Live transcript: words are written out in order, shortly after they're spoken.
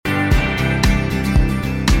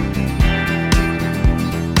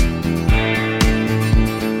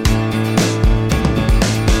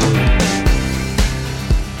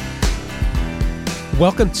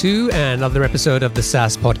Welcome to another episode of the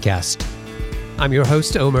SaaS podcast. I'm your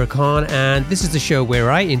host, Omar Khan, and this is the show where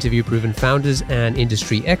I interview proven founders and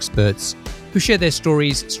industry experts who share their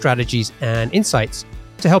stories, strategies, and insights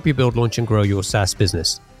to help you build, launch, and grow your SaaS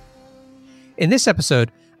business. In this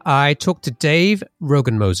episode, I talked to Dave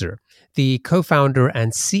Rogenmoser, the co-founder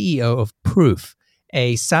and CEO of Proof,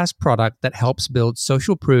 a SaaS product that helps build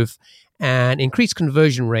social proof and increase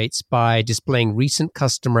conversion rates by displaying recent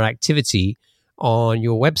customer activity on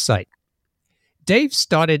your website. Dave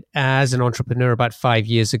started as an entrepreneur about 5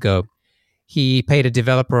 years ago. He paid a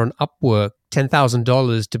developer on Upwork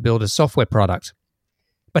 $10,000 to build a software product.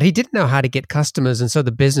 But he didn't know how to get customers, and so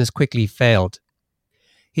the business quickly failed.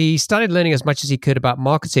 He started learning as much as he could about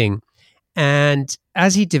marketing, and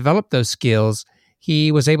as he developed those skills,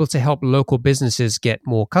 he was able to help local businesses get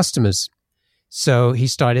more customers. So he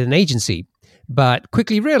started an agency, but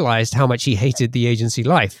quickly realized how much he hated the agency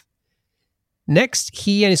life. Next,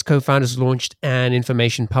 he and his co-founders launched an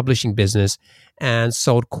information publishing business and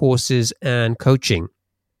sold courses and coaching.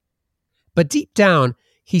 But deep down,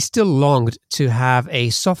 he still longed to have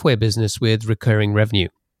a software business with recurring revenue.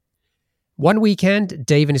 One weekend,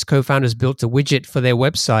 Dave and his co-founders built a widget for their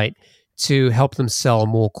website to help them sell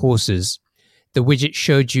more courses. The widget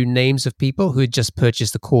showed you names of people who had just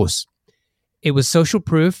purchased the course. It was social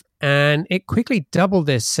proof, and it quickly doubled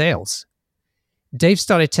their sales. Dave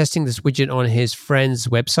started testing this widget on his friends'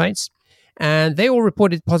 websites, and they all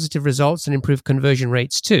reported positive results and improved conversion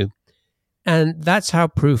rates too. And that's how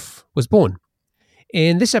Proof was born.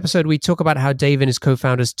 In this episode, we talk about how Dave and his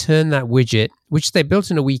co-founders turned that widget, which they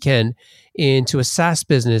built in a weekend, into a SaaS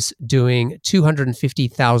business doing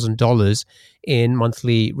 $250,000 in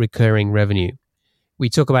monthly recurring revenue. We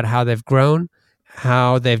talk about how they've grown,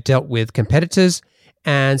 how they've dealt with competitors,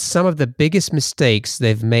 and some of the biggest mistakes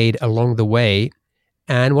they've made along the way,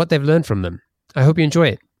 and what they've learned from them. I hope you enjoy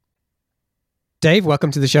it. Dave,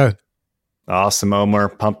 welcome to the show. Awesome, Omar.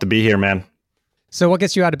 Pumped to be here, man. So what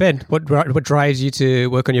gets you out of bed? What drives you to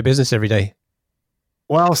work on your business every day?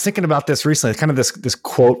 Well, I was thinking about this recently. It's kind of this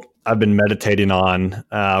quote I've been meditating on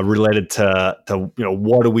related to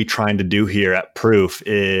what are we trying to do here at Proof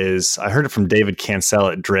is, I heard it from David Cancel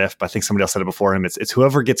at Drift, but I think somebody else said it before him. It's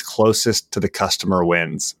whoever gets closest to the customer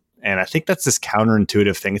wins. And I think that's this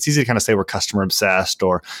counterintuitive thing. It's easy to kind of say we're customer obsessed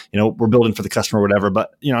or, we're building for the customer or whatever.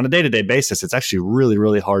 But, on a day-to-day basis, it's actually really,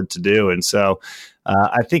 really hard to do. And so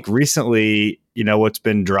I think recently, what's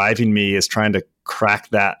been driving me is trying to crack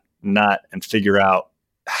that nut and figure out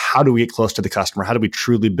how do we get close to the customer? How do we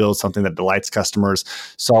truly build something that delights customers,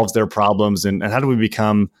 solves their problems? And how do we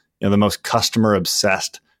become the most customer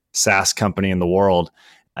obsessed SaaS company in the world?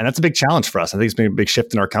 And that's a big challenge for us. I think it's been a big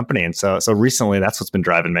shift in our company. And so recently, that's what's been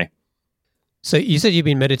driving me. So you said you've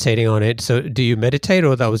been meditating on it. So do you meditate,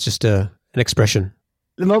 or that was just an expression?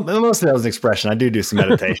 Mostly that was an expression. I do some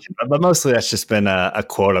meditation, but mostly that's just been a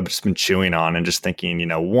quote I've just been chewing on and just thinking,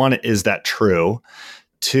 one, is that true?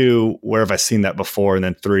 Two, where have I seen that before? And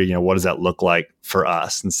then three, what does that look like for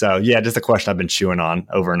us? And so, just a question I've been chewing on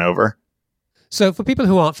over and over. So for people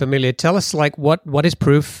who aren't familiar, tell us what is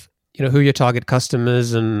Proof? Who are your target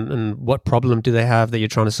customers and what problem do they have that you're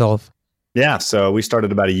trying to solve? Yeah, so we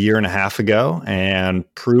started about 1.5 years ago,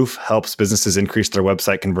 and Proof helps businesses increase their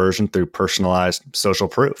website conversion through personalized social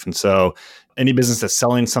proof. And so any business that's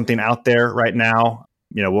selling something out there right now,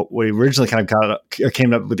 what we originally kind of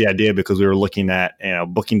came up with the idea because we were looking at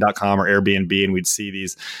Booking.com or Airbnb, and we'd see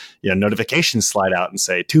these notifications slide out and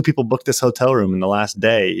say 2 people booked this hotel room in the last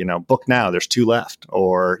day. Book now. There's 2 left,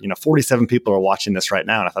 or 47 people are watching this right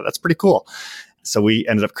now. And I thought that's pretty cool. So we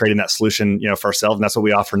ended up creating that solution, for ourselves, and that's what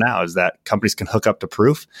we offer now is that companies can hook up to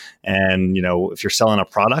Proof, and if you're selling a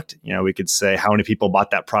product, we could say how many people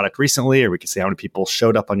bought that product recently, or we could say how many people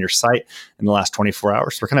showed up on your site in the last 24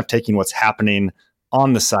 hours. So we're kind of taking what's happening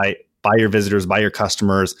on the site by your visitors, by your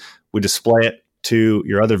customers. We display it to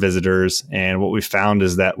your other visitors. And what we found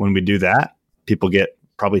is that when we do that, people get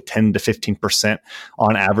probably 10 to 15%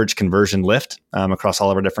 on average conversion lift across all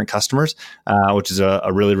of our different customers, which is a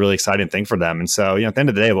really, really exciting thing for them. And so, at the end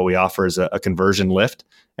of the day, what we offer is a conversion lift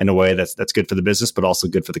in a way that's good for the business, but also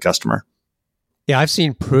good for the customer. Yeah, I've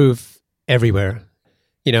seen Proof everywhere,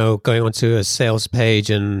 going onto a sales page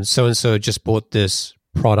and so just bought this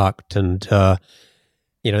product. And,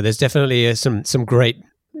 there's definitely some great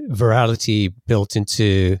virality built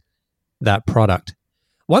into that product.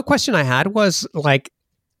 One question I had was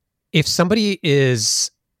if somebody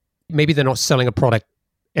is, maybe they're not selling a product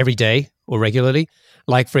every day or regularly,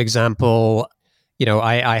 for example,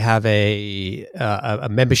 I have a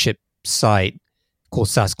membership site called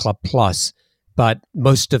SaaS Club Plus but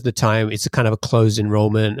most of the time it's a kind of a closed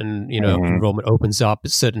enrollment, and enrollment opens up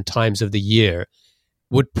at certain times of the year.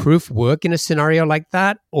 Would Proof work in a scenario like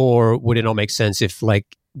that, or would it not make sense if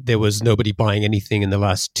like there was nobody buying anything in the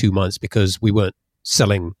last 2 months because we weren't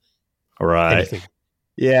selling anything?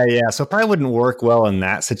 Yeah. So it probably wouldn't work well in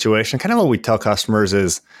that situation. Kind of what we tell customers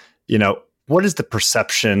is, what is the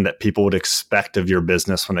perception that people would expect of your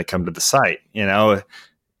business when they come to the site?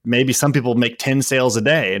 Maybe some people make 10 sales a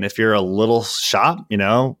day. And if you're a little shop,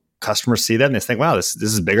 customers see that and they think, wow, this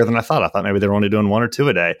is bigger than I thought. I thought maybe they were only doing 1 or 2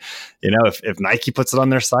 a day. If Nike puts it on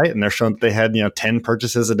their site and they're showing that they had, 10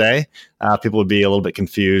 purchases a day, people would be a little bit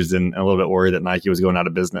confused and a little bit worried that Nike was going out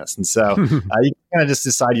of business. And so you kind of just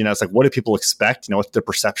decide, it's like, what do people expect? What's the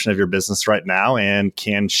perception of your business right now? And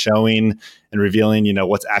can showing and revealing,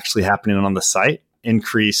 what's actually happening on the site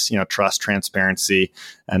increase, trust, transparency,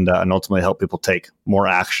 and ultimately help people take more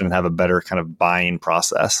action and have a better kind of buying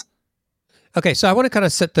process. Okay, so I want to kind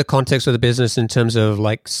of set the context of the business in terms of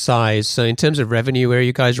like size. So in terms of revenue, where are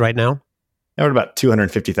you guys right now? Yeah, we're about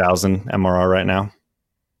 250,000 MRR right now.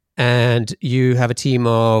 And you have a team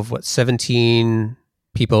of 17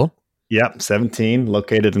 people? Yep, 17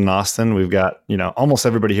 located in Austin. We've got, almost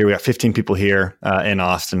everybody here. We got 15 people here in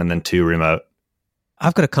Austin and then 2 remote.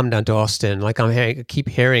 I've got to come down to Austin. Like I keep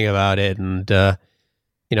hearing about it. And, I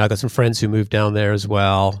got some friends who moved down there as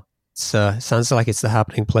well. It sounds like it's the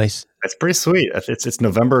happening place. It's pretty sweet. It's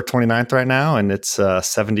November 29th right now, and it's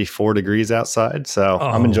 74 degrees outside. So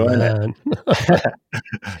I'm enjoying it.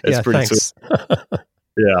 It's pretty sweet.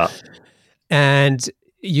 Yeah. And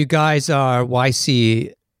you guys are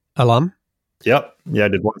YC alum? Yep. Yeah, I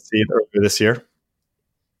did YC earlier this year.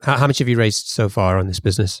 How much have you raised so far on this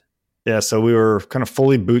business? Yeah, so we were kind of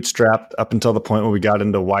fully bootstrapped up until the point where we got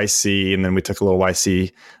into YC, and then we took a little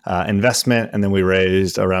YC investment, and then we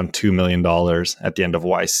raised around $2 million at the end of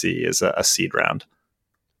YC as a seed round.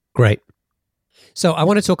 Great. So I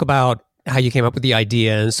want to talk about how you came up with the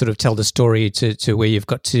idea and sort of tell the story to where you've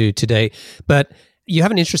got to today. But you have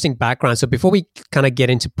an interesting background. So before we kind of get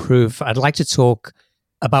into Proof, I'd like to talk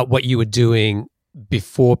about what you were doing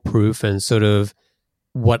before Proof and sort of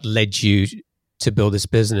what led you to build this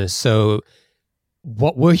business. So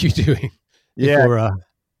what were you doing before?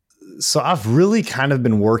 So I've really kind of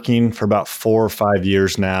been working for about 4 or 5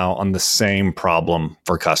 years now on the same problem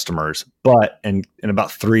for customers, but in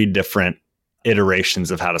about 3 different iterations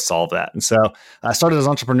of how to solve that. And so I started as an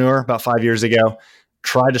entrepreneur about 5 years ago,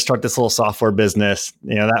 tried to start this little software business.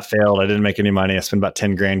 That failed. I didn't make any money. I spent about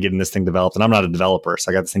 10 grand getting this thing developed, and I'm not a developer. So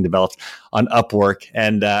I got this thing developed on Upwork,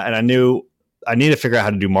 and I knew I need to figure out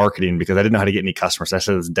how to do marketing because I didn't know how to get any customers. I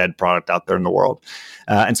said this dead product out there in the world.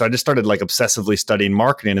 And so I just started like obsessively studying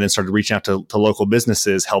marketing and then started reaching out to local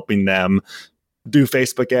businesses, helping them do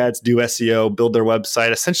Facebook ads, do SEO, build their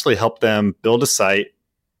website, essentially help them build a site,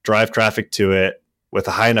 drive traffic to it with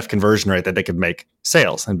a high enough conversion rate that they could make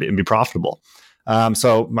sales and be profitable.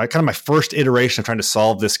 So my first iteration of trying to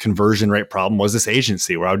solve this conversion rate problem was this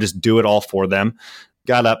agency where I would just do it all for them.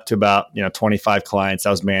 Got up to about 25 clients I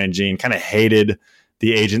was managing. Kind of hated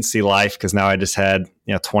the agency life because now I just had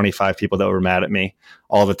 25 people that were mad at me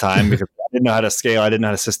all the time because I didn't know how to scale. I didn't know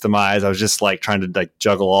how to systemize. I was just like trying to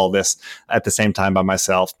juggle all this at the same time by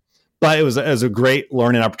myself. But it was a great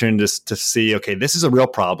learning opportunity to see, okay, this is a real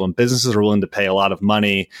problem. Businesses are willing to pay a lot of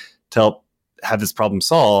money to help have this problem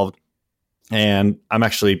solved, and I'm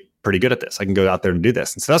actually pretty good at this. I can go out there and do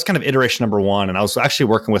this. And so that's kind of iteration number 1. And I was actually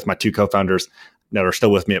working with my 2 co-founders that are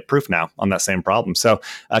still with me at Proof now on that same problem. So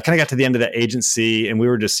I kind of got to the end of that agency and we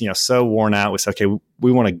were just, so worn out. We said, okay,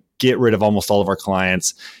 we want to get rid of almost all of our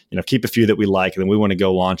clients, keep a few that we like. And then we want to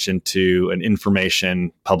go launch into an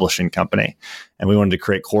information publishing company. And we wanted to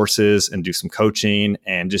create courses and do some coaching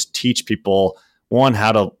and just teach people, 1,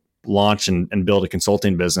 how to launch and build a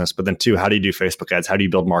consulting business, but then 2, how do you do Facebook ads? How do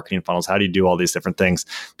you build marketing funnels? How do you do all these different things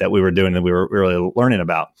that we were doing that we were really learning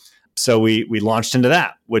about? So we launched into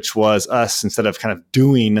that, which was us, instead of kind of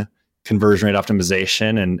doing conversion rate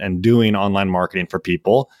optimization and doing online marketing for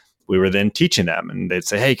people, we were then teaching them. And they'd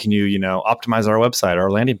say, hey, can you, optimize our website,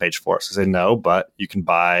 our landing page for us? I say, no, but you can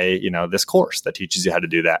buy, this course that teaches you how to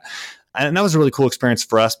do that. And that was a really cool experience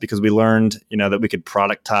for us because we learned, that we could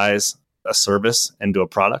productize a service into a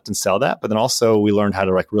product and sell that. But then also we learned how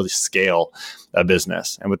to really scale a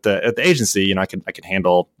business. And at the agency, I could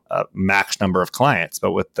handle a max number of clients,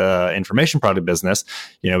 but with the information product business,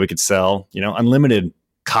 we could sell, unlimited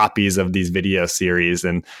copies of these video series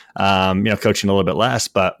and, coaching a little bit less.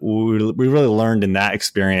 But we really learned in that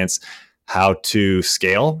experience how to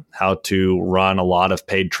scale, how to run a lot of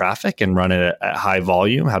paid traffic and run it at high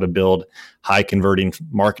volume, how to build high converting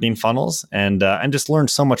marketing funnels, and just learn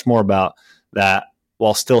so much more about that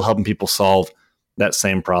while still helping people solve that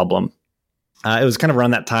same problem. It was kind of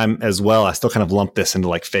around that time as well. I still kind of lumped this into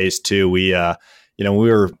like phase two. We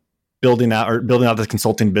were building out the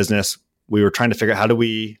consulting business. We were trying to figure out how do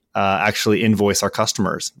we actually invoice our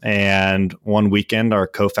customers. And one weekend, one of our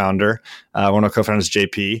co-founders,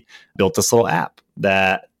 JP, built this little app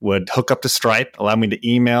that would hook up to Stripe, allow me to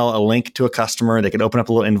email a link to a customer. They could open up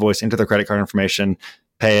a little invoice, enter their credit card information,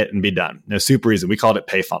 pay it, and be done. Super easy. We called it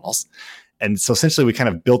Pay Funnels. And so essentially we kind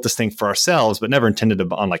of built this thing for ourselves, but never intended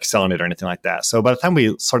to on like selling it or anything like that. So by the time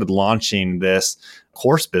we started launching this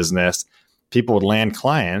course business, people would land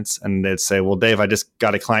clients and they'd say, well, Dave, I just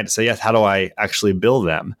got a client to say, yes, how do I actually bill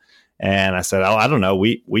them? And I said, oh, I don't know.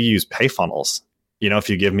 We use Pay Funnels. If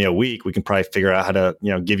you give me a week, we can probably figure out how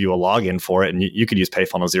to, give you a login for it. And you could use Pay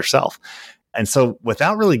Funnels yourself. And so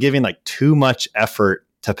without really giving like too much effort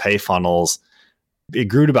to Pay Funnels, it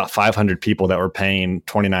grew to about 500 people that were paying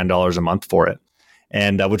 $29 a month for it.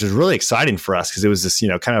 And which was really exciting for us because it was this,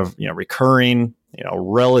 recurring,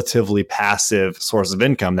 relatively passive source of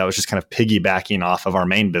income that was just kind of piggybacking off of our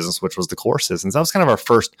main business, which was the courses. And so that was kind of our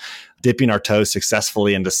first dipping our toes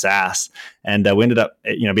successfully into SaaS. And we ended up,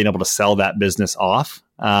 being able to sell that business off.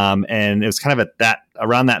 And it was kind of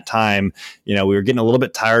around that time, we were getting a little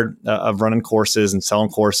bit tired of running courses and selling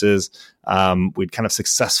courses. We'd kind of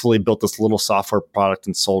successfully built this little software product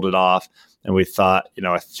and sold it off. And we thought,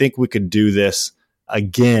 I think we could do this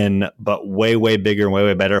again, but way, way bigger and way,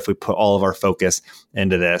 way better if we put all of our focus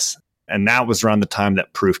into this. And that was around the time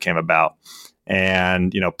that Proof came about.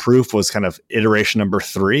 And, Proof was kind of iteration number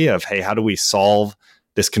 3 of, hey, how do we solve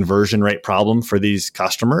this conversion rate problem for these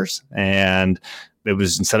customers? And it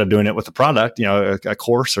was, instead of doing it with a product, a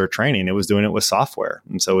course or a training, it was doing it with software.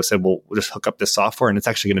 And so we said, well, we'll just hook up this software and it's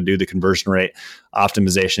actually going to do the conversion rate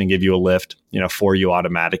optimization and give you a lift, for you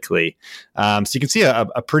automatically. So you can see a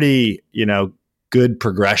pretty, good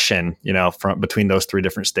progression, from between those 3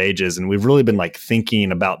 different stages. And we've really been like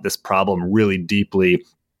thinking about this problem really deeply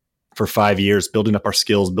for 5 years, building up our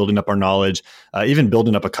skills, building up our knowledge, even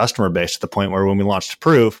building up a customer base to the point where when we launched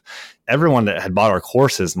Proof, everyone that had bought our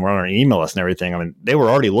courses and were on our email list and everything, they were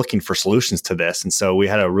already looking for solutions to this. And so we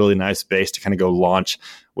had a really nice base to kind of go launch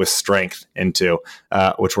with strength into,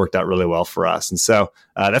 which worked out really well for us. And so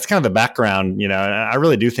that's kind of the background, and I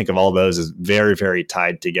really do think of all those as very, very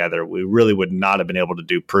tied together. We really would not have been able to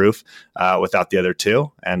do Proof without the other 2.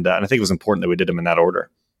 And I think it was important that we did them in that order.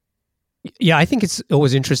 Yeah, I think it's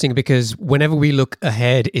always interesting because whenever we look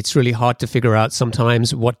ahead, it's really hard to figure out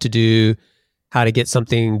sometimes what to do, how to get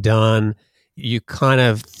something done. You kind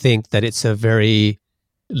of think that it's a very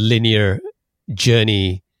linear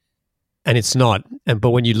journey, and it's not.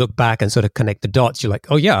 But when you look back and sort of connect the dots, you're like,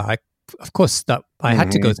 oh yeah, of course that I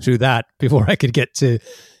had to go through that before I could get to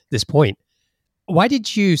this point. Why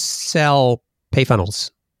did you sell Pay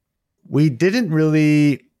Funnels? We didn't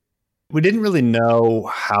really know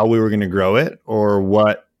how we were going to grow it or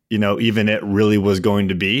what, even it really was going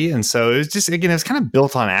to be. And so it was just, again, it was kind of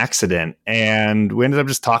built on accident. And we ended up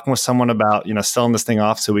just talking with someone about, selling this thing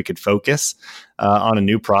off so we could focus on a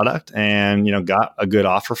new product and, got a good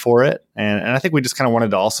offer for it. And I think we just kind of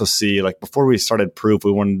wanted to also see, like, before we started Proof,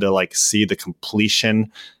 we wanted to like see the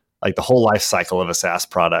completion, like the whole life cycle of a SaaS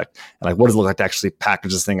product. And like, what does it look like to actually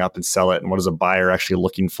package this thing up and sell it? And what is a buyer actually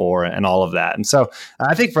looking for and all of that? And so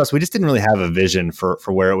I think for us, we just didn't really have a vision for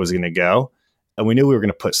where it was going to go. And we knew we were going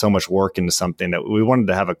to put so much work into something that we wanted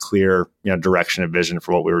to have a clear, direction and vision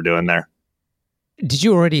for what we were doing there. Did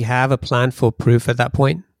you already have a plan for Proof at that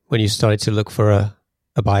point when you started to look for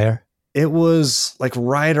a buyer? It was like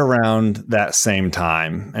right around that same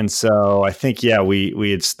time. And so I think,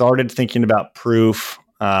 we had started thinking about Proof.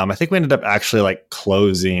 I think we ended up actually like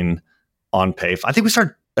closing on Pay. I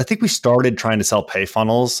think we started trying to sell Pay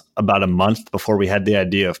Funnels about a month before we had the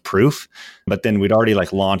idea of Proof, but then we'd already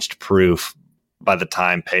like launched Proof by the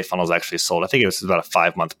time Pay Funnels actually sold. I think it was about a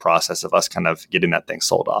 5-month process of us kind of getting that thing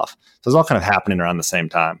sold off. So it was all kind of happening around the same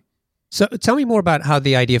time. So tell me more about how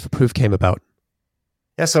the idea for Proof came about.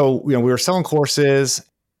 Yeah. So, we were selling courses,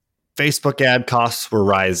 Facebook ad costs were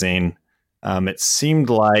rising. It seemed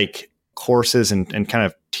like courses and kind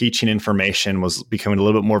of teaching information was becoming a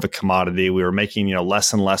little bit more of a commodity. We were making,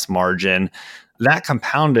 less and less margin. That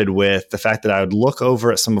compounded with the fact that I would look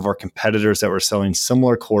over at some of our competitors that were selling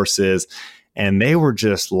similar courses, and they were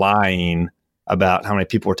just lying about how many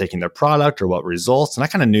people were taking their product or what results. And I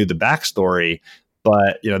kind of knew the backstory,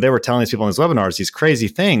 but they were telling these people in these webinars these crazy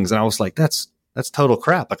things, and I was like, that's total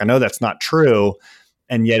crap. Like, I know that's not true.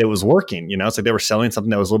 And yet it was working, it's like they were selling something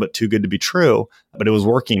that was a little bit too good to be true, but it was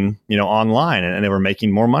working, online, and they were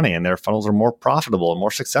making more money and their funnels were more profitable and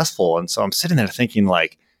more successful. And so I'm sitting there thinking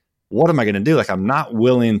like, what am I going to do? Like, I'm not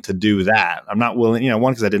willing to do that. I'm not willing,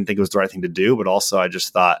 one, because I didn't think it was the right thing to do, but also I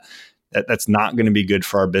just thought that that's not going to be good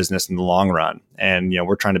for our business in the long run. And,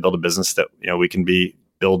 we're trying to build a business that, we can be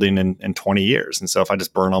building in 20 years. And so if I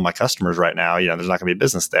just burn all my customers right now, there's not going to be a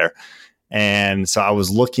business there. And so I was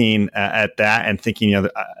looking at that and thinking,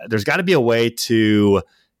 there's got to be a way to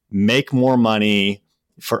make more money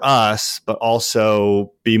for us, but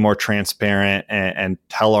also be more transparent and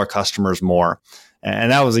tell our customers more.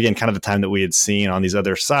 And that was, again, kind of the time that we had seen on these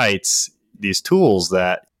other sites, these tools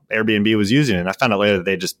that Airbnb was using. And I found out later that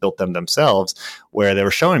they just built them themselves, where they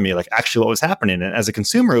were showing me like actually what was happening. And as a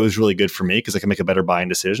consumer, it was really good for me because I could make a better buying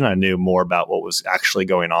decision. I knew more about what was actually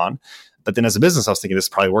going on. But then as a business, I was thinking this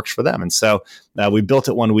probably works for them. And so we built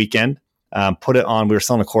it one weekend, put it on. We were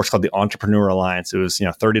selling a course called the Entrepreneur Alliance. It was,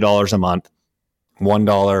 $30 a month,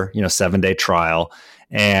 $1, 7-day trial.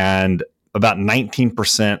 And about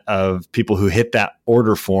 19% of people who hit that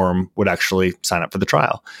order form would actually sign up for the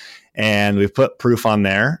trial. And we put proof on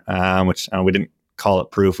there, which we didn't call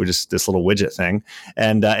it proof. We just this little widget thing.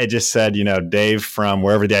 And it just said, Dave from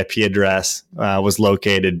wherever the IP address was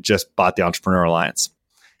located just bought the Entrepreneur Alliance.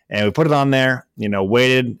 And we put it on there,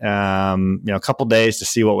 waited, a couple days to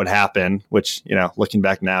see what would happen, which, looking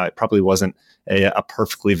back now, it probably wasn't a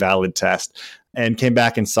perfectly valid test, and came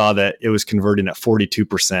back and saw that it was converting at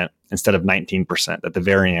 42% instead of 19%, that the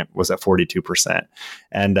variant was at 42%.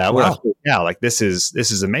 And wow. This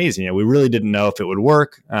is amazing. We really didn't know if it would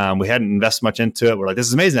work. We hadn't invested much into it. We're like, this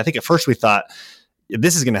is amazing. I think at first we thought,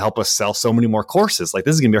 this is going to help us sell so many more courses. Like,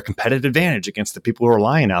 this is going to be our competitive advantage against the people who are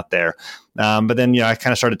lying out there. But then, I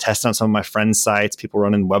kind of started testing on some of my friends' sites, people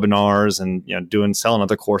running webinars and, selling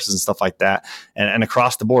other courses and stuff like that. And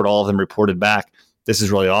across the board, all of them reported back, this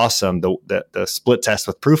is really awesome. The split test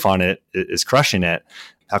with proof on it is crushing it.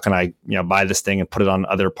 How can I, buy this thing and put it on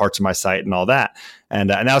other parts of my site and all that? And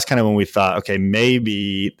that was kind of when we thought, okay,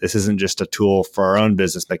 maybe this isn't just a tool for our own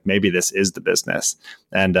business, like maybe this is the business.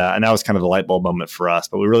 And that was kind of the light bulb moment for us.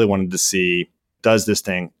 But we really wanted to see, does this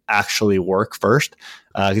thing actually work first?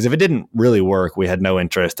 Because if it didn't really work, we had no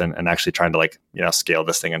interest in actually trying to scale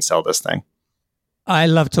this thing and sell this thing. I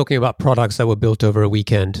love talking about products that were built over a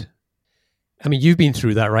weekend. I mean, you've been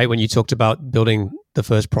through that, right? When you talked about building the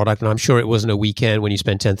first product, and I'm sure it wasn't a weekend when you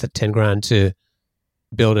spent 10 grand to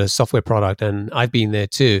build a software product, and I've been there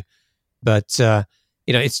too. But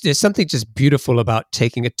there's something just beautiful about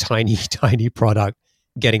taking a tiny, tiny product,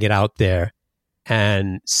 getting it out there,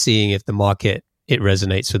 and seeing if it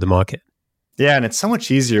resonates with the market. Yeah, and it's so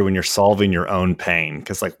much easier when you're solving your own pain,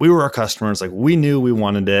 because we were our customers, we knew we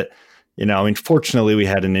wanted it. Fortunately, we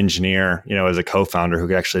had an engineer, as a co-founder who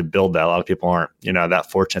could actually build that. A lot of people aren't,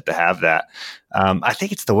 that fortunate to have that. I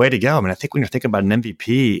think it's the way to go. I think when you're thinking about an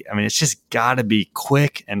MVP, it's just got to be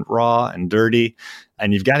quick and raw and dirty.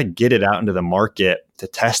 And you've got to get it out into the market to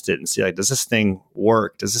test it and see, does this thing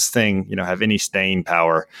work? Does this thing, have any staying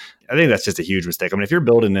power? I think that's just a huge mistake. If you're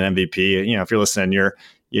building an MVP, if you're listening, you're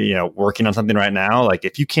working on something right now,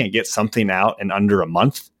 if you can't get something out in under a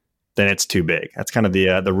month, then it's too big. That's kind of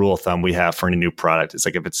the rule of thumb we have for any new product. It's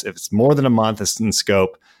if it's more than a month in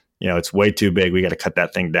scope, it's way too big. We got to cut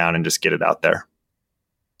that thing down and just get it out there.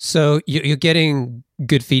 So you're getting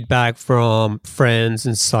good feedback from friends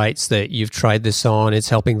and sites that you've tried this on. It's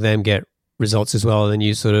helping them get results as well. And then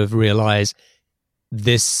you sort of realize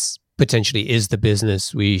this potentially is the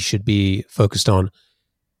business we should be focused on.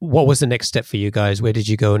 What was the next step for you guys? Where did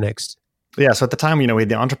you go next? Yeah. So at the time, we had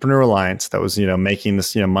the Entrepreneur Alliance that was, making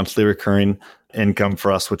this, monthly recurring income for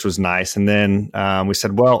us, which was nice. And then we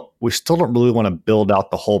said, well, we still don't really want to build out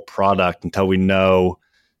the whole product until we know,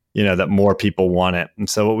 that more people want it. And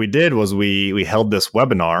so what we did was we held this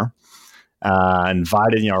webinar,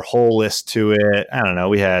 invited our whole list to it. I don't know.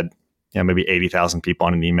 We had maybe 80,000 people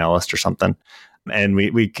on an email list or something. And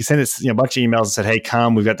we sent it, a bunch of emails and said, hey,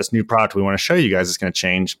 come, we've got this new product we want to show you guys. It's going to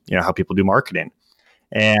change, how people do marketing.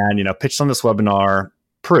 And, pitched on this webinar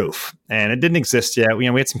proof. And it didn't exist yet. We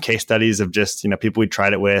had some case studies of just, people we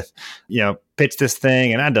tried it with, pitched this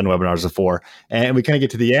thing. And I'd done webinars before. And we kind of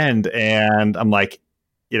get to the end and I'm like,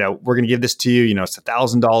 we're going to give this to you, it's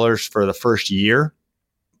 $1,000 for the first year.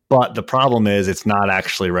 But the problem is it's not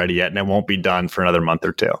actually ready yet and it won't be done for another month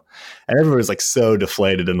or two. And everybody was so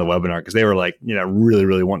deflated in the webinar because they were really,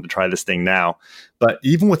 really wanting to try this thing now. But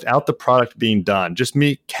even without the product being done, just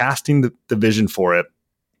me casting the vision for it,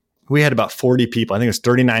 we had about 40 people. I think it was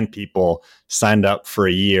 39 people signed up for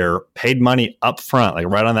a year, paid money up front,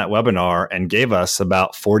 right on that webinar, and gave us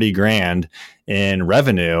about 40 grand in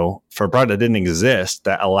revenue for a product that didn't exist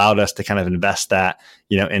that allowed us to kind of invest that,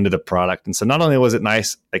 into the product. And so not only was it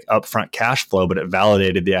nice, upfront cash flow, but it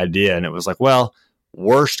validated the idea. And it was well,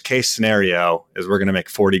 Worst case scenario is we're going to make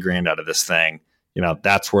 40 grand out of this thing.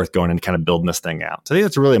 That's worth going and kind of building this thing out. So I think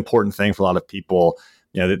that's a really important thing for a lot of people.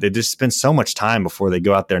 They just spend so much time before they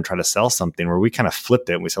go out there and try to sell something, where we kind of flipped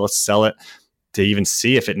it and we said, let's sell it to even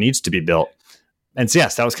see if it needs to be built. And so,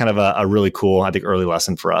 yes, that was kind of a really cool, I think, early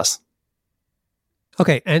lesson for us.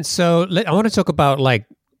 Okay. And so I want to talk about like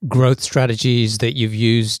growth strategies that you've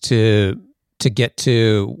used to get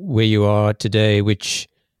to where you are today, which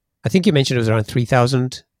I think you mentioned it was around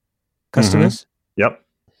 3,000 customers. Mm-hmm. Yep.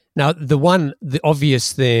 Now, the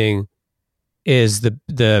obvious thing is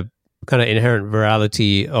the kind of inherent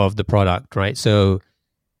virality of the product, right? So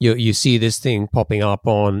you see this thing popping up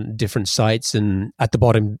on different sites, and at the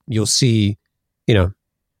bottom you'll see,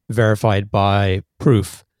 verified by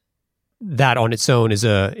proof. That on its own is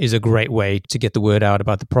a great way to get the word out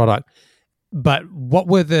about the product. But what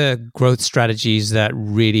were the growth strategies that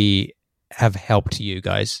really have helped you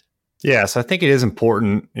guys? Yeah, so I think it is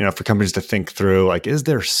important, for companies to think through, like, is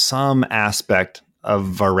there some aspect of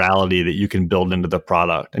virality that you can build into the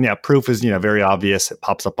product? And yeah, proof is, very obvious. It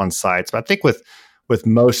pops up on sites. But I think with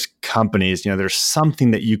most companies, there's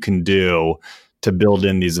something that you can do to build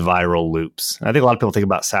in these viral loops. And I think a lot of people think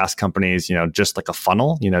about SaaS companies, just like a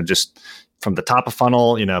funnel, just from the top of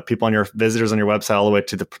funnel, people on your visitors on your website all the way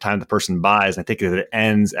to the time the person buys. And I think that it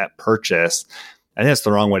ends at purchase. I think that's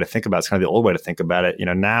the wrong way to think about it. It's kind of the old way to think about it.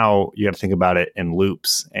 Now you got to think about it in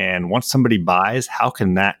loops. And once somebody buys, how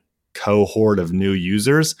can that cohort of new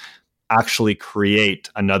users actually create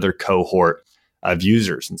another cohort of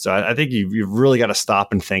users? And so I think you've really got to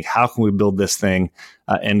stop and think, how can we build this thing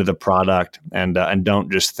into the product? And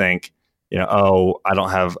don't just think, oh, I don't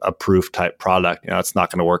have a proof type product. It's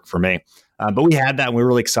not going to work for me. But we had that, and we were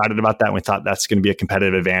really excited about that. And we thought that's going to be a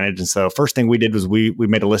competitive advantage. And so first thing we did was we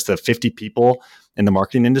made a list of 50 people in the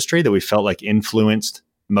marketing industry that we felt like influenced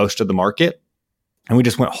most of the market. And we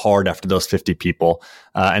just went hard after those 50 people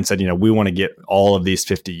and said, we want to get all of these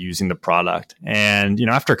 50 using the product. And,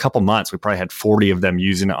 after a couple months, we probably had 40 of them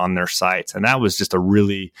using it on their sites. And that was just a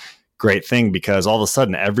really great thing, because all of a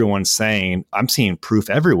sudden everyone's saying, I'm seeing proof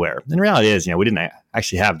everywhere. And the reality is, we didn't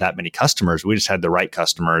actually have that many customers. We just had the right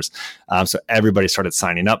customers. So everybody started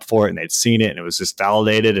signing up for it, and they'd seen it, and it was just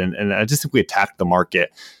validated. And I just think we attacked the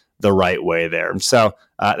market the right way there. And so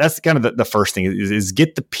that's kind of the first thing is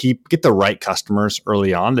get the right customers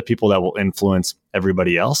early on, the people that will influence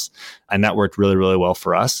everybody else. And that worked really, really well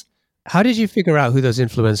for us. How did you figure out who those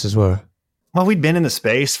influencers were? Well, we'd been in the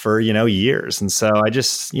space for, years. And so I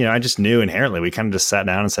just knew inherently. We kind of just sat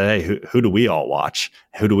down and said, hey, who do we all watch?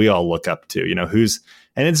 Who do we all look up to?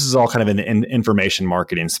 And this is all kind of in the information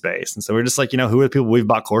marketing space. And so we're just like, who are the people we've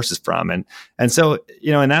bought courses from? And so,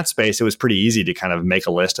 in that space, it was pretty easy to kind of make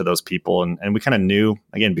a list of those people. And we kind of knew,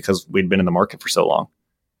 again, because we'd been in the market for so long.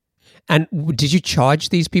 And did you charge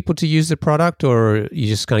these people to use the product, or you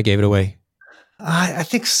just kind of gave it away? I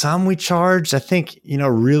think some we charged. I think,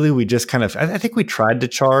 really we just kind of, I think we tried to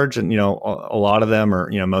charge, and, a lot of them or,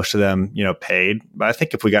 most of them, paid. But I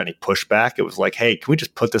think if we got any pushback, it was like, hey, can we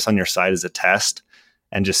just put this on your site as a test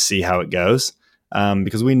and just see how it goes?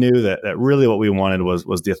 Because we knew that really what we wanted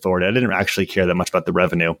was the authority. I didn't actually care that much about the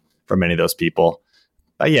revenue from many of those people.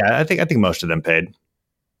 But yeah, I think most of them paid.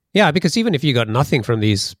 Yeah, because even if you got nothing from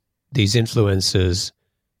these influencers,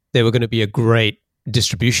 they were going to be a great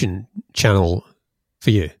distribution channel for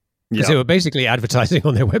you, because they were basically advertising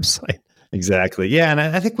on their website. Exactly. Yeah. And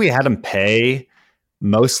I think we had them pay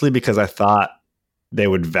mostly because I thought they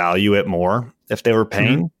would value it more if they were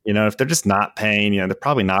paying. Mm-hmm. If they're just not paying, they're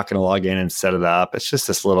probably not going to log in and set it up. It's just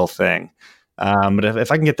this little thing. But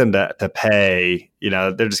if I can get them to pay,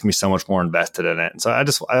 they're just gonna be so much more invested in it. And so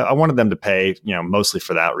I wanted them to pay, mostly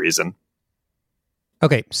for that reason.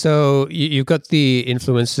 Okay. So you've got the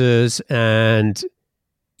influencers, and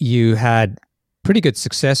you had pretty good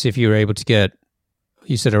success if you were able to get,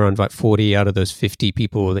 you said around about 40 out of those 50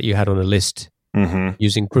 people that you had on a list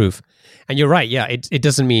using proof. And you're right. Yeah. It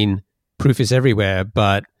doesn't mean proof is everywhere,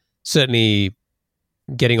 but certainly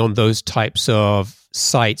getting on those types of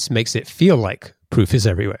sites makes it feel like proof is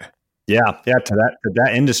everywhere. Yeah. Yeah. To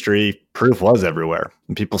that industry, proof was everywhere,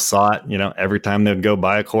 and people saw it, every time they'd go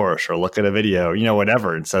buy a course or look at a video,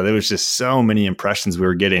 whatever. And so there was just so many impressions we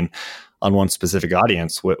were getting on one specific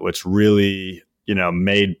audience, which really,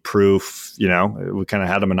 made proof, we kind of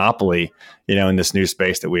had a monopoly, in this new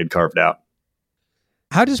space that we had carved out.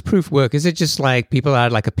 How does proof work? Is it just like people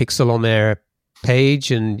add like a pixel on their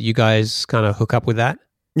page and you guys kind of hook up with that?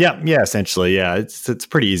 Yeah, essentially. Yeah, it's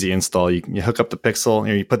pretty easy install. You hook up the pixel,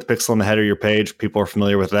 you put the pixel in the header of your page. People are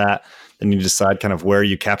familiar with that. Then you decide kind of where are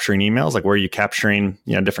you capturing emails, like where are you capturing,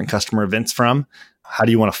 different customer events from. how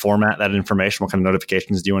do you want to format that information? What kind of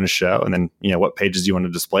notifications do you want to show? And then, what pages do you want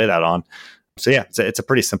to display that on? So yeah, it's a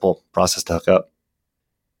pretty simple process to hook up.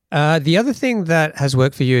 The other thing that has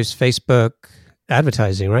worked for you is Facebook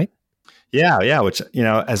advertising, right? Yeah, which,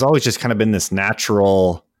 has always just kind of been this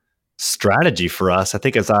natural strategy for us. I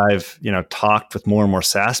think as I've, talked with more and more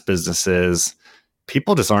SaaS businesses,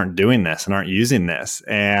 people just aren't doing this and aren't using this.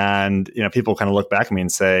 And, people kind of look back at me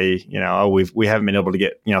and say, we haven't been able to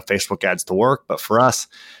get, Facebook ads to work. But for us,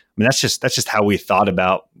 I mean, that's just how we thought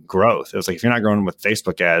about growth. It was like, if you're not growing with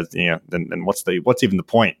Facebook ads, then what's even the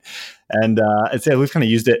point? And I'd say we've kind of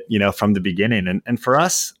used it, from the beginning. And for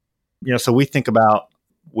us, so we think about,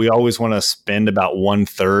 we always want to spend about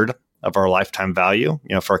 1/3 of our lifetime value,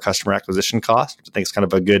 for our customer acquisition cost. I think it's kind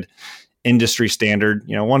of a good industry standard,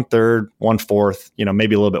 1/3, 1/4,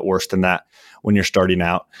 maybe a little bit worse than that when you're starting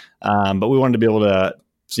out. But we wanted to be able to,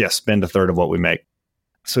 spend 1/3 of what we make.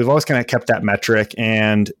 So we've always kind of kept that metric.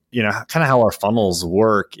 And, kind of how our funnels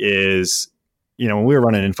work is, when we were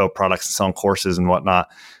running info products and selling courses and whatnot,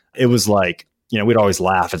 it was like, we'd always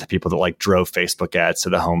laugh at the people that like drove Facebook ads to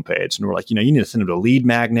the homepage. And we're like, you need to send them to a lead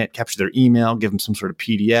magnet, capture their email, give them some sort of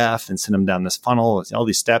PDF and send them down this funnel, all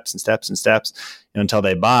these steps and steps and steps, until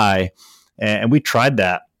they buy. And we tried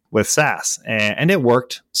that with SaaS and it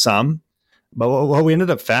worked some. But what we ended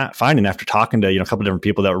up finding after talking to, a couple of different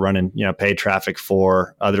people that were running, paid traffic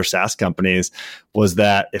for other SaaS companies was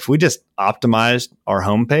that if we just optimized our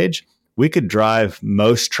homepage, we could drive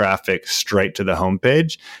most traffic straight to the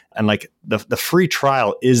homepage. And like the free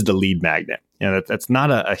trial is the lead magnet. That's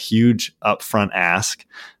not a huge upfront ask.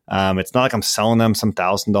 It's not like I'm selling them some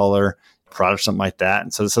 $1,000 product or something like that.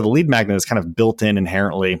 And so the lead magnet is kind of built in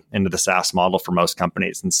inherently into the SaaS model for most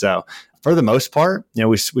companies. And so for the most part,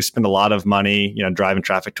 we spend a lot of money, driving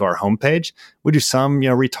traffic to our homepage. We do some,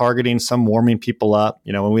 retargeting, some warming people up.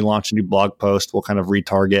 When we launch a new blog post, we'll kind of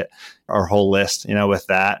retarget our whole list, with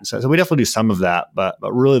that. So we definitely do some of that, but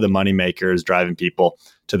really the money maker is driving people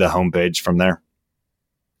to the homepage from there.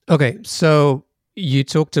 Okay. So you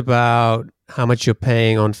talked about how much you're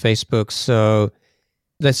paying on Facebook. So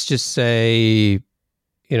let's just say,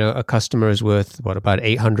 a customer is worth about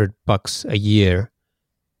 $800 a year.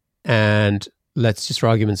 And let's just for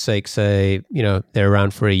argument's sake say, they're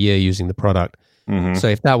around for a year using the product. Mm-hmm. So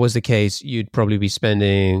if that was the case, you'd probably be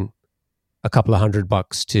spending a couple of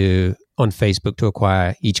 $100 on Facebook to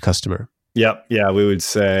acquire each customer. Yep. Yeah. We would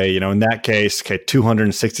say, in that case, okay,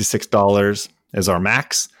 $266 is our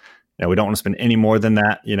max. We don't want to spend any more than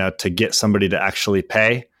that, to get somebody to actually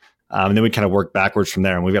pay. And then we kind of work backwards from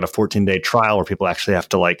there. And we've got a 14-day trial where people actually have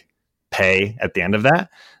to pay at the end of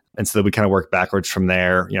that. And so we kind of work backwards from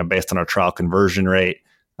there, based on our trial conversion rate.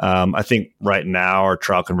 I think right now our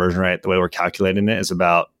trial conversion rate, the way we're calculating it, is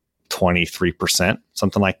about 23%,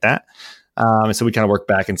 something like that. And so we kind of work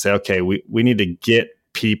back and say, okay, we need to get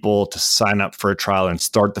people to sign up for a trial and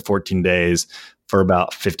start the 14 days for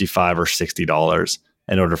about $55 or $60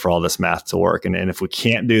 in order for all this math to work. And if we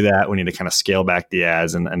can't do that, we need to kind of scale back the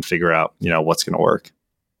ads and figure out, what's going to work.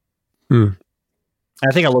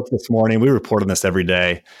 I think I looked this morning. We report on this every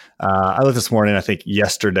day. I looked this morning. I think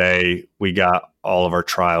yesterday we got all of our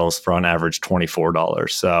trials for on average $24.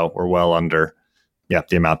 So we're well under,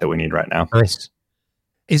 the amount that we need right now. Nice.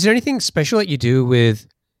 Is there anything special that you do with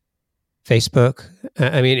Facebook?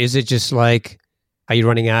 I mean, is it just like, are you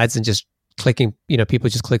running ads and just clicking, people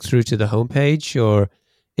just click through to the homepage, or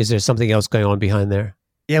is there something else going on behind there?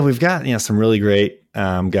 Yeah, we've got, some really great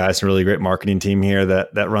guys, some really great marketing team here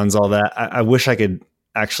that runs all that. I wish I could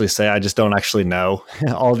actually say, I just don't actually know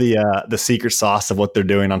all the secret sauce of what they're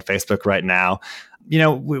doing on Facebook right now.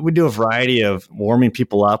 We do a variety of warming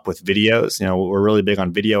people up with videos. We're really big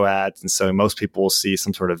on video ads. And so most people will see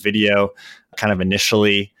some sort of video kind of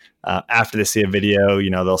initially. After they see a video,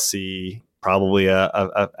 they'll see probably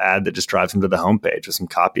a ad that just drives them to the homepage with some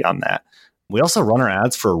copy on that. We also run our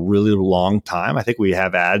ads for a really long time. I think we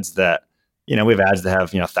have ads that, we have ads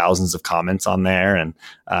that have, thousands of comments on there, and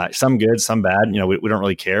some good, some bad. We don't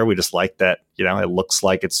really care. We just like that, it looks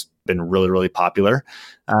like it's been really, really popular.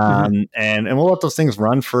 And we'll let those things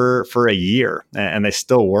run for a year and they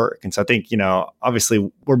still work. And so I think,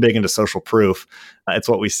 obviously we're big into social proof. It's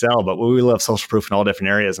what we sell, but we love social proof in all different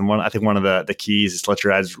areas. And I think one of the keys is to let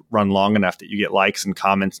your ads run long enough that you get likes and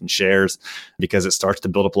comments and shares, because it starts to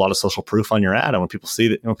build up a lot of social proof on your ad. And when people see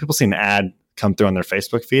that, when people see an ad come through on their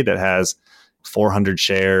Facebook feed that has 400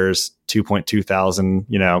 shares, 2.2 thousand,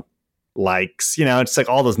 likes, it's like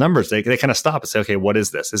all those numbers, they kind of stop and say, okay, what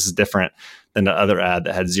is this? This is different than the other ad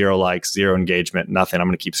that had 0 likes, 0 engagement, nothing. I'm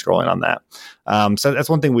going to keep scrolling on that. So that's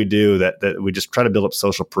one thing we do, that we just try to build up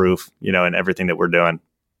social proof, in everything that we're doing.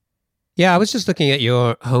 Yeah, I was just looking at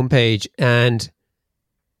your homepage, and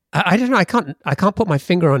I don't know. I can't put my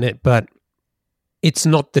finger on it, but it's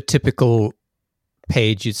not the typical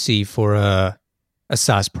page you'd see for a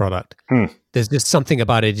SaaS product. Hmm. There's just something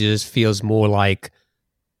about it. It just feels more like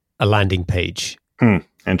a landing page.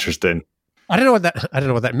 Interesting. I don't know what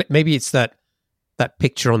that. Maybe it's that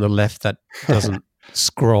picture on the left that doesn't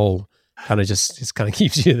scroll. Kind of just kind of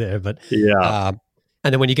keeps you there. But Yeah.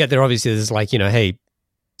 and then when you get there, obviously there's like, hey,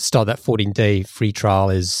 start that 14-day free trial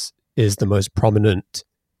is the most prominent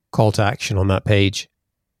call to action on that page.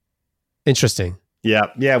 Interesting.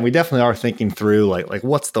 Yeah. We definitely are thinking through like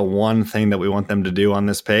what's the one thing that we want them to do on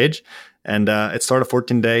this page, and it's start a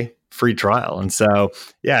 14-day free trial. And so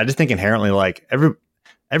I just think inherently like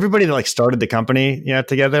everybody that like started the company,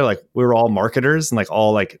 together, like we were all marketers and like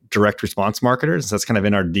all like direct response marketers. So that's kind of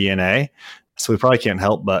in our DNA. So we probably can't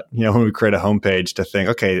help but, when we create a homepage to think,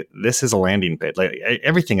 okay, this is a landing page. Like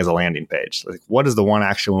everything is a landing page. Like what is the one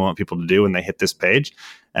action we want people to do when they hit this page?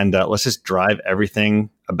 And let's just drive everything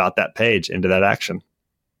about that page into that action.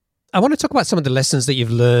 I want to talk about some of the lessons that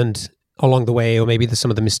you've learned along the way, or maybe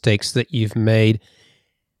some of the mistakes that you've made.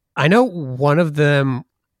 I know one of them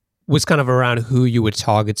was kind of around who you were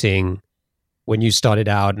targeting when you started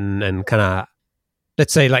out, and kind of,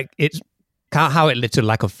 let's say, like it's how it led to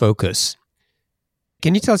lack of focus.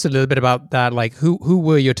 Can you tell us a little bit about that? Like who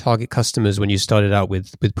were your target customers when you started out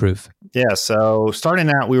with Proof? Yeah. So starting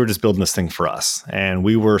out, we were just building this thing for us, and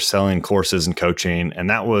we were selling courses and coaching. And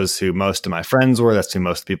that was who most of my friends were. That's who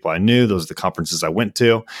most people I knew. Those are the conferences I went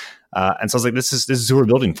to. And so I was like, this is who we're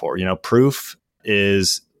building for. Proof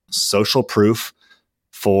is social proof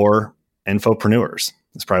for infopreneurs.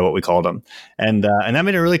 That's probably what we called them. And that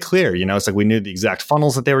made it really clear. It's like we knew the exact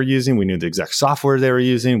funnels that they were using. We knew the exact software they were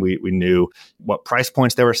using. We knew what price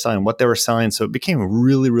points they were selling, what they were selling. So it became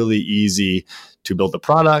really, really easy to build the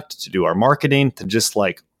product, to do our marketing, to just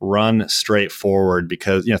like run straight forward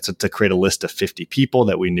because, to create a list of 50 people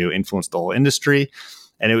that we knew influenced the whole industry.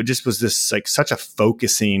 And it just was this like such a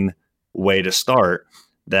focusing way to start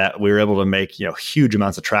that we were able to make huge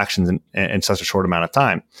amounts of tractions in such a short amount of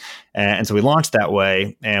time. And so we launched that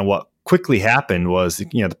way. And what quickly happened was,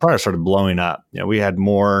 the product started blowing up. We had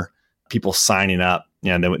more people signing up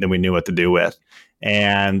than we knew what to do with.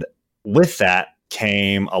 And with that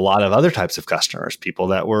came a lot of other types of customers, people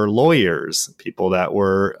that were lawyers, people that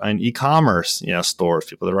were in e-commerce stores,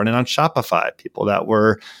 people that were running on Shopify, people that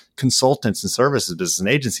were consultants and services, business and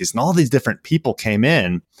agencies. And all these different people came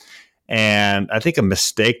in. And I think a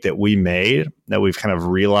mistake that we made that we've kind of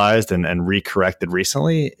realized and recorrected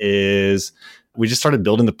recently is we just started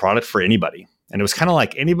building the product for anybody. And it was kind of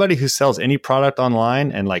like anybody who sells any product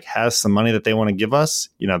online and like has some money that they want to give us,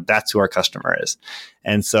 that's who our customer is.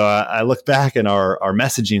 And so I look back and our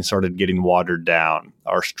messaging started getting watered down.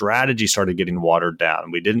 Our strategy started getting watered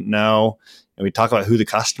down. We didn't know, and we talk about who the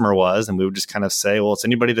customer was, and we would just kind of say, well, it's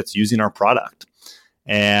anybody that's using our product.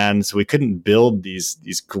 And so we couldn't build these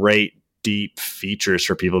great deep features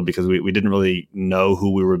for people because we didn't really know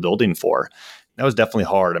who we were building for. That was definitely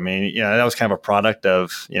hard. I mean, that was kind of a product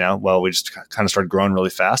of, we just kind of started growing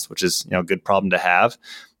really fast, which is, a good problem to have.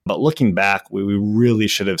 But looking back, we really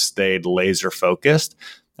should have stayed laser focused.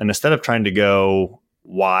 And instead of trying to go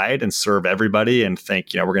wide and serve everybody and think,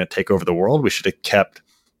 we're going to take over the world, we should have kept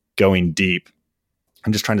going deep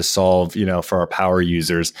and just trying to solve, for our power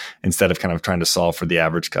users instead of kind of trying to solve for the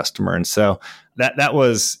average customer. And so that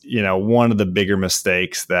was, one of the bigger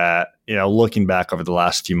mistakes that, looking back over the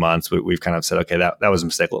last few months, we've kind of said, okay, that was a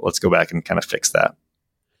mistake. Let's go back and kind of fix that.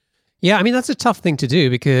 Yeah. I mean, that's a tough thing to do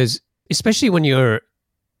because especially when you're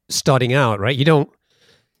starting out, right?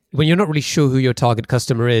 When you're not really sure who your target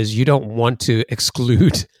customer is, you don't want to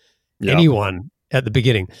exclude anyone at the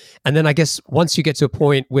beginning. And then I guess once you get to a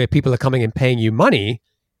point where people are coming and paying you money,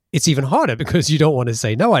 it's even harder because you don't want to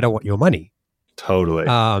say, no, I don't want your money. Totally.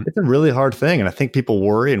 It's a really hard thing. And I think people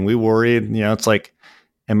worry, and we worry, it's like,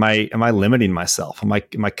 am I limiting myself? Am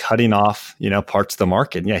I cutting off, parts of the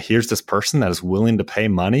market? Yeah. Here's this person that is willing to pay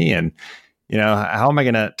money, and, how am I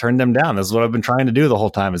going to turn them down? This is what I've been trying to do the whole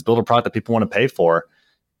time, is build a product that people want to pay for.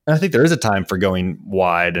 And I think there is a time for going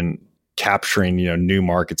wide and capturing, new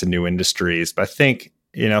markets and new industries. But I think,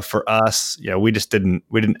 for us, we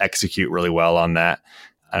didn't execute really well on that.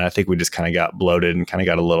 And I think we just kind of got bloated and kind of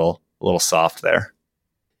got a little soft there.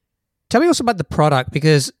 Tell me also about the product,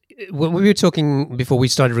 because when we were talking before we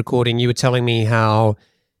started recording, you were telling me how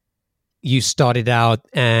you started out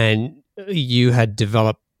and you had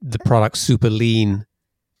developed the product super lean,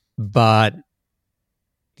 but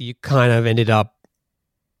you kind of ended up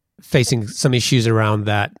facing some issues around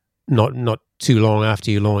that not too long after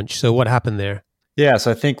you launched. So what happened there? Yeah,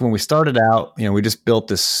 so I think when we started out, we just built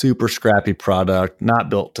this super scrappy product, not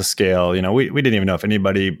built to scale. We didn't even know if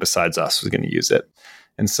anybody besides us was going to use it.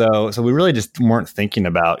 And so we really just weren't thinking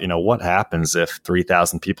about, what happens if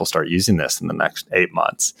 3,000 people start using this in the next 8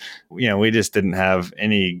 months. We just didn't have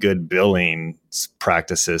any good billing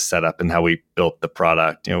practices set up in how we built the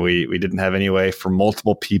product. We didn't have any way for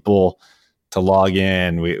multiple people to log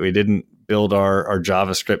in. We didn't build our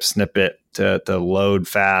JavaScript snippet to load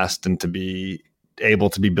fast and to be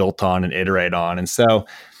able to be built on and iterate on. And so,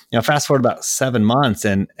 fast forward about 7 months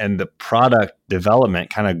and the product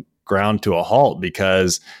development kind of ground to a halt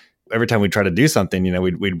because every time we try to do something,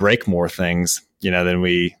 we'd break more things, than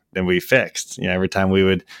we fixed. Every time we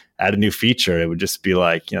would add a new feature, it would just be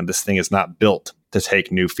like, this thing is not built to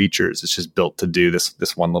take new features. It's just built to do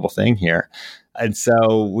this one little thing here. And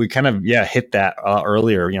so we kind of, hit that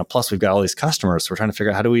earlier, plus we've got all these customers. So we're trying to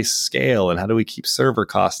figure out how do we scale and how do we keep server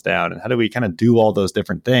costs down and how do we kind of do all those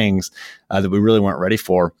different things that we really weren't ready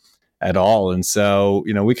for at all. And so,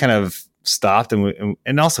 we kind of stopped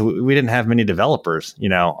and also we didn't have many developers,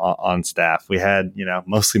 on staff. We had,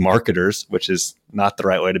 mostly marketers, which is not the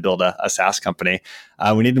right way to build a SaaS company.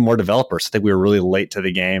 We needed more developers. I think we were really late to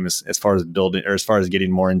the game as far as building or as far as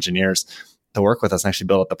getting more engineers to work with us and actually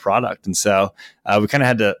build up the product. And so we kind of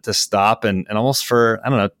had to stop and almost for,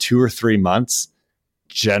 2 or 3 months,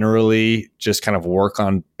 generally just kind of work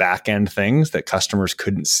on back end things that customers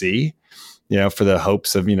couldn't see, for the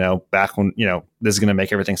hopes of, back when, this is going to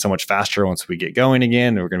make everything so much faster once we get going again,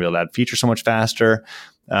 and we're going to be able to add features so much faster.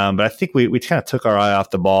 But I think we kind of took our eye off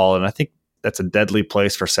the ball. And I think that's a deadly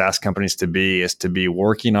place for SaaS companies to be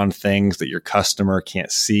working on things that your customer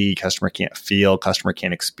can't see, customer can't feel, customer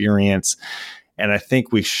can't experience. And I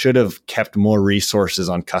think we should have kept more resources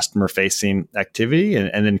on customer facing activity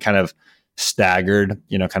and then kind of staggered,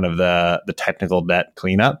 kind of the technical debt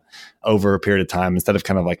cleanup over a period of time instead of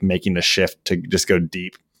kind of like making the shift to just go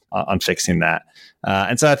deep on fixing that.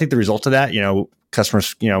 And so I think the result of that,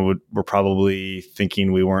 customers, were probably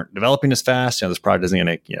thinking we weren't developing as fast. This product isn't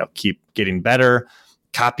going to, keep getting better.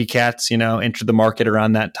 Copycats, entered the market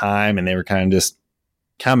around that time, and they were kind of just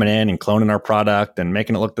coming in and cloning our product and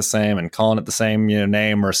making it look the same and calling it the same,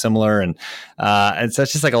 name or similar. And so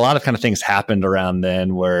it's just like a lot of kind of things happened around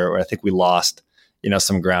then where I think we lost,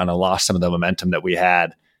 some ground and lost some of the momentum that we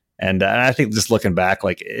had. And I think just looking back,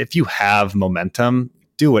 like if you have momentum,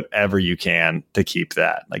 do whatever you can to keep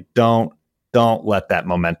that. Like don't let that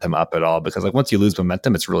momentum up at all, because like once you lose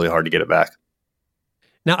momentum, it's really hard to get it back.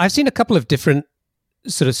 Now, I've seen a couple of different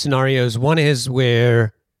sort of scenarios. One is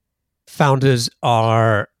where founders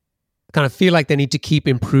are kind of feel like they need to keep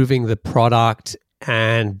improving the product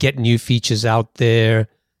and get new features out there.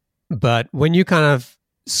 But when you kind of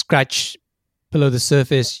scratch below the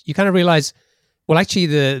surface, you kind of realize, well, actually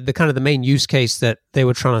the kind of the main use case that they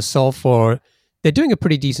were trying to solve for, they're doing a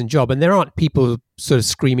pretty decent job, and there aren't people sort of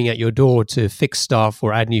screaming at your door to fix stuff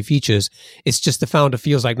or add new features. It's just the founder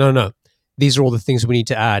feels like, no, these are all the things we need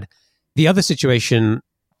to add. The other situation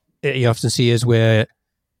you often see is where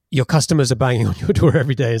your customers are banging on your door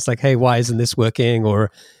every day. It's like, hey, why isn't this working?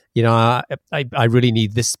 Or, I really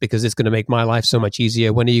need this because it's going to make my life so much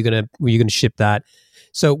easier. When are you going to ship that?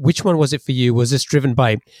 So which one was it for you? Was this driven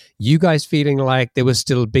by you guys feeling like there was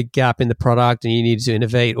still a big gap in the product and you needed to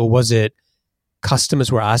innovate? Or was it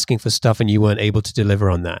customers were asking for stuff and you weren't able to deliver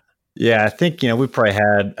on that? Yeah, I think, we probably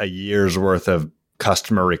had a year's worth of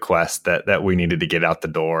customer requests that we needed to get out the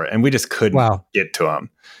door, and we just couldn't get to them.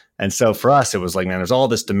 And so for us, it was like, man, there's all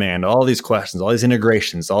this demand, all these questions, all these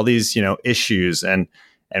integrations, all these, issues, and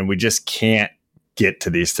we just can't get to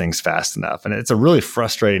these things fast enough. And it's a really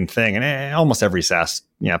frustrating thing. And almost every SaaS,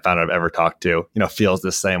 founder I've ever talked to, feels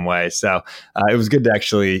the same way. So it was good to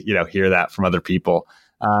actually, hear that from other people.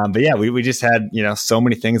 But yeah, we just had, so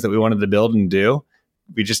many things that we wanted to build and do.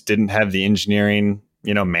 We just didn't have the engineering,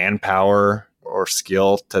 manpower or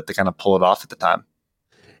skill to kind of pull it off at the time.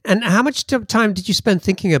 And how much time did you spend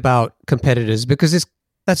thinking about competitors? Because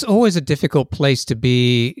that's always a difficult place to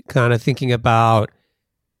be, kind of thinking about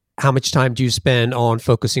how much time do you spend on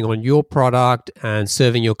focusing on your product and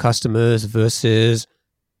serving your customers versus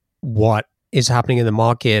what is happening in the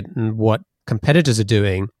market and what competitors are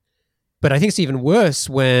doing. But I think it's even worse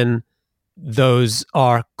when those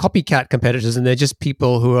are copycat competitors and they're just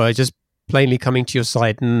people who are just plainly coming to your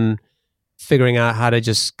site and figuring out how to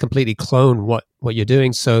just completely clone what you're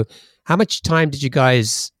doing. So how much time did you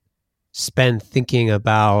guys spend thinking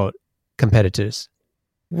about competitors?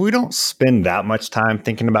 We don't spend that much time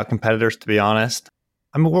thinking about competitors, to be honest.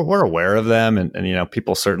 I mean, we're aware of them, and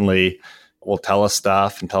people certainly will tell us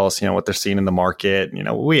stuff and tell us, what they're seeing in the market.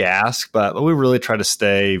 We ask, but we really try to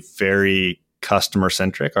stay very customer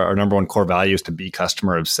centric. Our number one core value is to be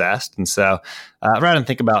customer obsessed. And so rather than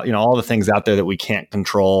think about, all the things out there that we can't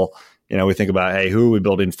control, we think about, hey, who are we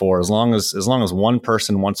building for? As long as one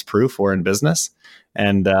person wants proof, we're in business.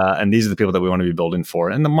 And these are the people that we want to be building for.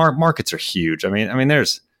 And the markets are huge. I mean,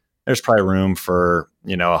 there's probably room for,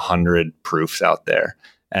 100 proofs out there.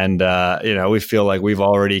 And, we feel like we've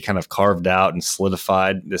already kind of carved out and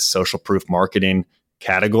solidified this social proof marketing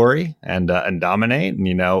category and dominate.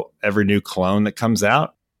 And, every new clone that comes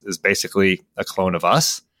out is basically a clone of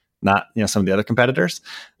us, not, some of the other competitors.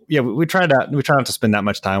 Yeah, we try not to spend that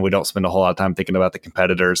much time. We don't spend a whole lot of time thinking about the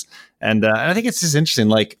competitors. And I think it's just interesting,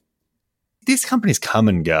 like these companies come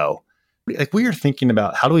and go. Like we are thinking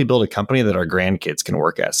about how do we build a company that our grandkids can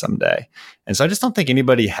work at someday. And so I just don't think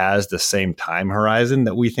anybody has the same time horizon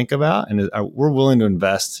that we think about. And we're willing to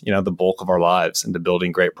invest, the bulk of our lives into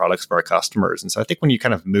building great products for our customers. And so I think when you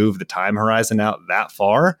kind of move the time horizon out that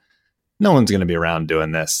far, no one's going to be around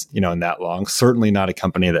doing this, in that long. Certainly not a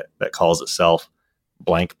company that calls itself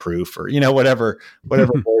blank proof or, whatever word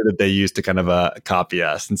that they use to kind of copy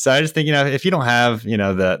us. And so I just think, if you don't have,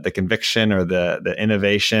 the conviction or the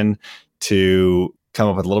innovation to come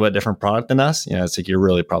up with a little bit different product than us, it's like you're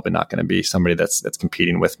really probably not going to be somebody that's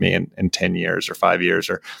competing with me in 10 years or 5 years,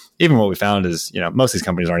 or even what we found is, most of these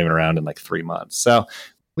companies aren't even around in like 3 months. So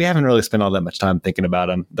we haven't really spent all that much time thinking about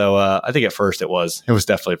them, though. I think at first it was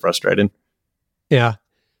definitely frustrating. Yeah.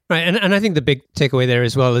 Right. And I think the big takeaway there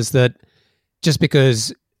as well is that just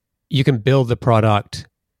because you can build the product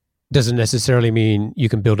doesn't necessarily mean you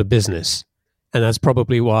can build a business. And that's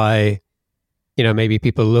probably why, maybe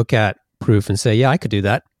people look at proof and say, yeah, I could do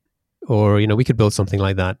that. Or, we could build something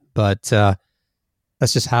like that. But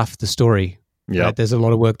that's just half the story. Yeah. Right? There's a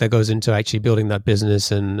lot of work that goes into actually building that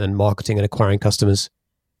business and marketing and acquiring customers.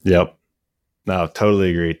 Yep. No,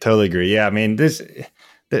 totally agree. Yeah. I mean, there's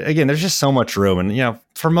just so much room. And,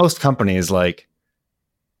 for most companies, like,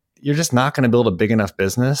 you're just not going to build a big enough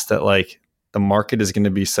business that like the market is going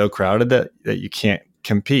to be so crowded that you can't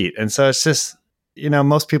compete. And so it's just,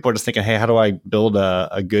 most people are just thinking, hey, how do I build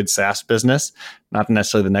a good SaaS business? Not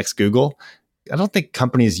necessarily the next Google. I don't think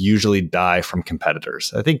companies usually die from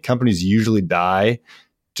competitors. I think companies usually die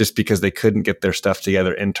just because they couldn't get their stuff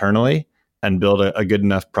together internally and build a good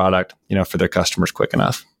enough product, for their customers quick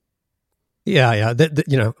enough. Yeah.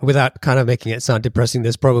 Without kind of making it sound depressing,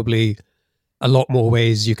 there's probably a lot more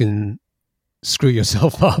ways you can screw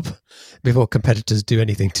yourself up before competitors do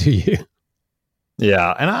anything to you.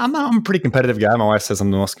 Yeah. And I'm a pretty competitive guy. My wife says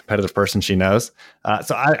I'm the most competitive person she knows.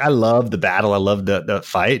 So I love the battle. I love the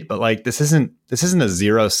fight, but like, this isn't a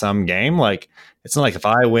zero sum game. Like, it's not like if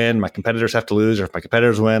I win, my competitors have to lose, or if my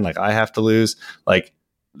competitors win, like I have to lose. Like,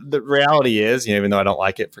 the reality is, even though I don't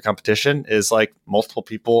like it for competition, is like multiple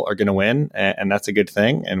people are going to win, and that's a good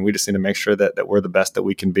thing. And we just need to make sure that we're the best that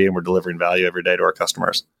we can be, and we're delivering value every day to our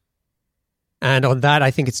customers. And on that,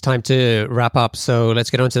 I think it's time to wrap up. So let's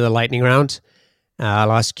get on to the lightning round.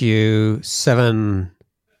 I'll ask you 7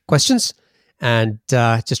 questions and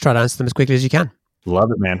just try to answer them as quickly as you can. Love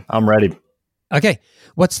it, man. I'm ready. Okay.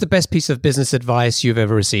 What's the best piece of business advice you've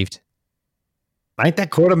ever received? I think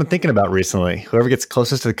that quote I've been thinking about recently. Whoever gets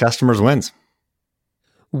closest to the customers wins.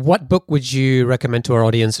 What book would you recommend to our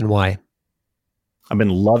audience and why? I've been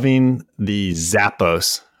loving the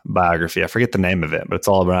Zappos biography. I forget the name of it, but it's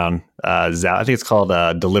all around I think it's called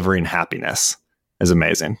Delivering Happiness. It's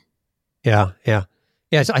amazing. Yeah.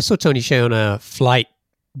 I saw Tony Hsieh on a flight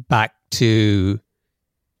back to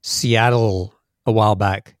Seattle a while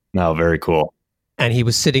back. No, very cool. And he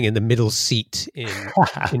was sitting in the middle seat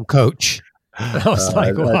in coach. I was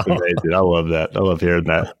like, wow. That's amazing. I love that. I love hearing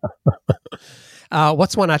that.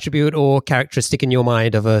 What's one attribute or characteristic in your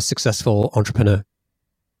mind of a successful entrepreneur?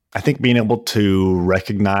 I think being able to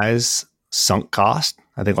recognize sunk cost.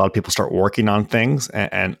 I think a lot of people start working on things,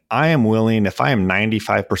 and I am willing, if I am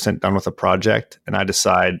 95% done with a project and I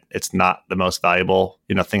decide it's not the most valuable,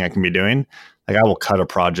 thing I can be doing, like I will cut a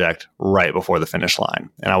project right before the finish line,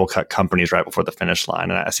 and I will cut companies right before the finish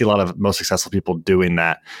line. And I see a lot of most successful people doing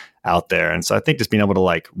that out there. And so I think just being able to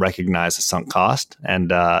like recognize the sunk cost and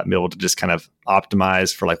be able to just kind of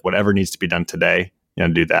optimize for like whatever needs to be done today,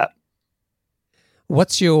 do that.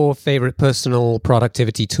 What's your favorite personal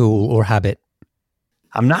productivity tool or habit?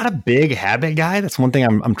 I'm not a big habit guy. That's one thing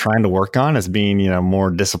I'm trying to work on, is being,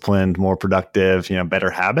 more disciplined, more productive, better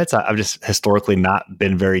habits. I've just historically not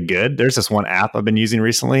been very good. There's this one app I've been using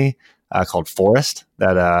recently called Forest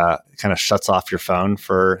that kind of shuts off your phone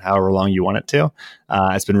for however long you want it to.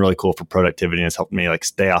 It's been really cool for productivity, and it's helped me like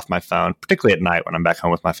stay off my phone, particularly at night when I'm back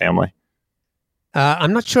home with my family.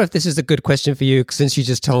 I'm not sure if this is a good question for you, since you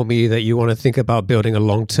just told me that you want to think about building a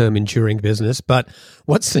long-term enduring business, but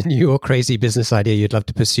what's the new or crazy business idea you'd love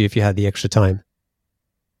to pursue if you had the extra time?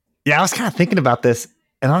 Yeah, I was kind of thinking about this,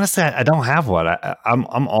 and honestly, I don't have one.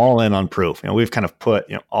 I'm all in on Proof. We've kind of put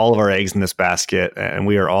all of our eggs in this basket, and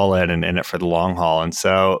we are all in and in it for the long haul. And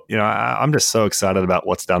so, I'm just so excited about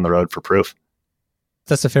what's down the road for Proof.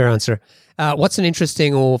 That's a fair answer. What's an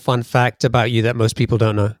interesting or fun fact about you that most people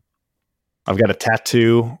don't know? I've got a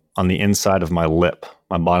tattoo on the inside of my lip,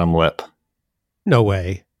 my bottom lip. No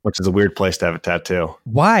way. Which is a weird place to have a tattoo.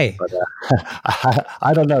 Why? But,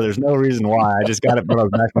 I don't know. There's no reason why. I just got it when I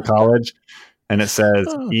was back in college, and it says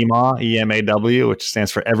EMAW, EMAW, which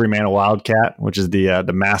stands for Every Man a Wildcat, which is the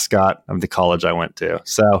mascot of the college I went to.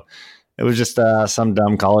 So it was just some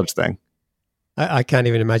dumb college thing. I can't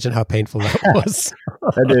even imagine how painful that was.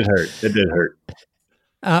 It did hurt. It did hurt.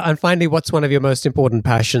 And finally, what's one of your most important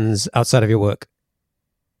passions outside of your work?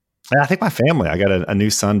 I think my family. I got a new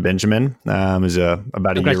son, Benjamin, who's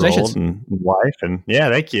about a year old, and wife. And yeah,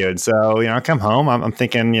 thank you. And so, I come home, I'm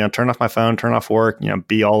thinking, turn off my phone, turn off work,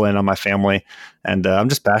 be all in on my family. And I'm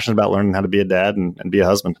just passionate about learning how to be a dad and be a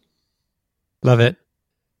husband. Love it.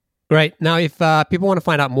 Great. Now, if people want to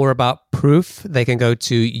find out more about Proof, they can go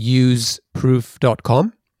to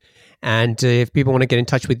useproof.com. And if people want to get in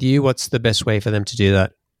touch with you, what's the best way for them to do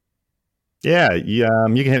that? Yeah, you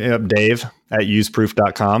can hit me up, Dave, at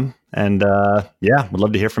useproof.com. And would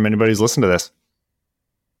love to hear from anybody who's listened to this.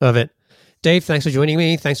 Love it. Dave, thanks for joining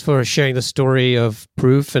me. Thanks for sharing the story of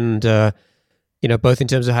Proof and, both in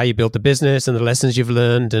terms of how you built the business and the lessons you've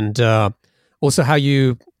learned, and also how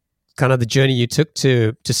you kind of the journey you took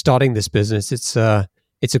to starting this business. It's a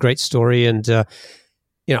great story. And,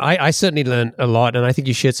 I certainly learned a lot, and I think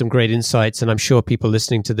you shared some great insights, and I'm sure people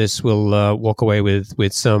listening to this will walk away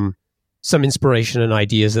with some inspiration and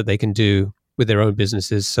ideas that they can do with their own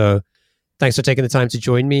businesses. So thanks for taking the time to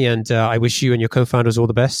join me. And I wish you and your co-founders all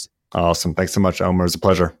the best. Awesome. Thanks so much, Omer. It was a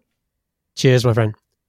pleasure. Cheers, my friend.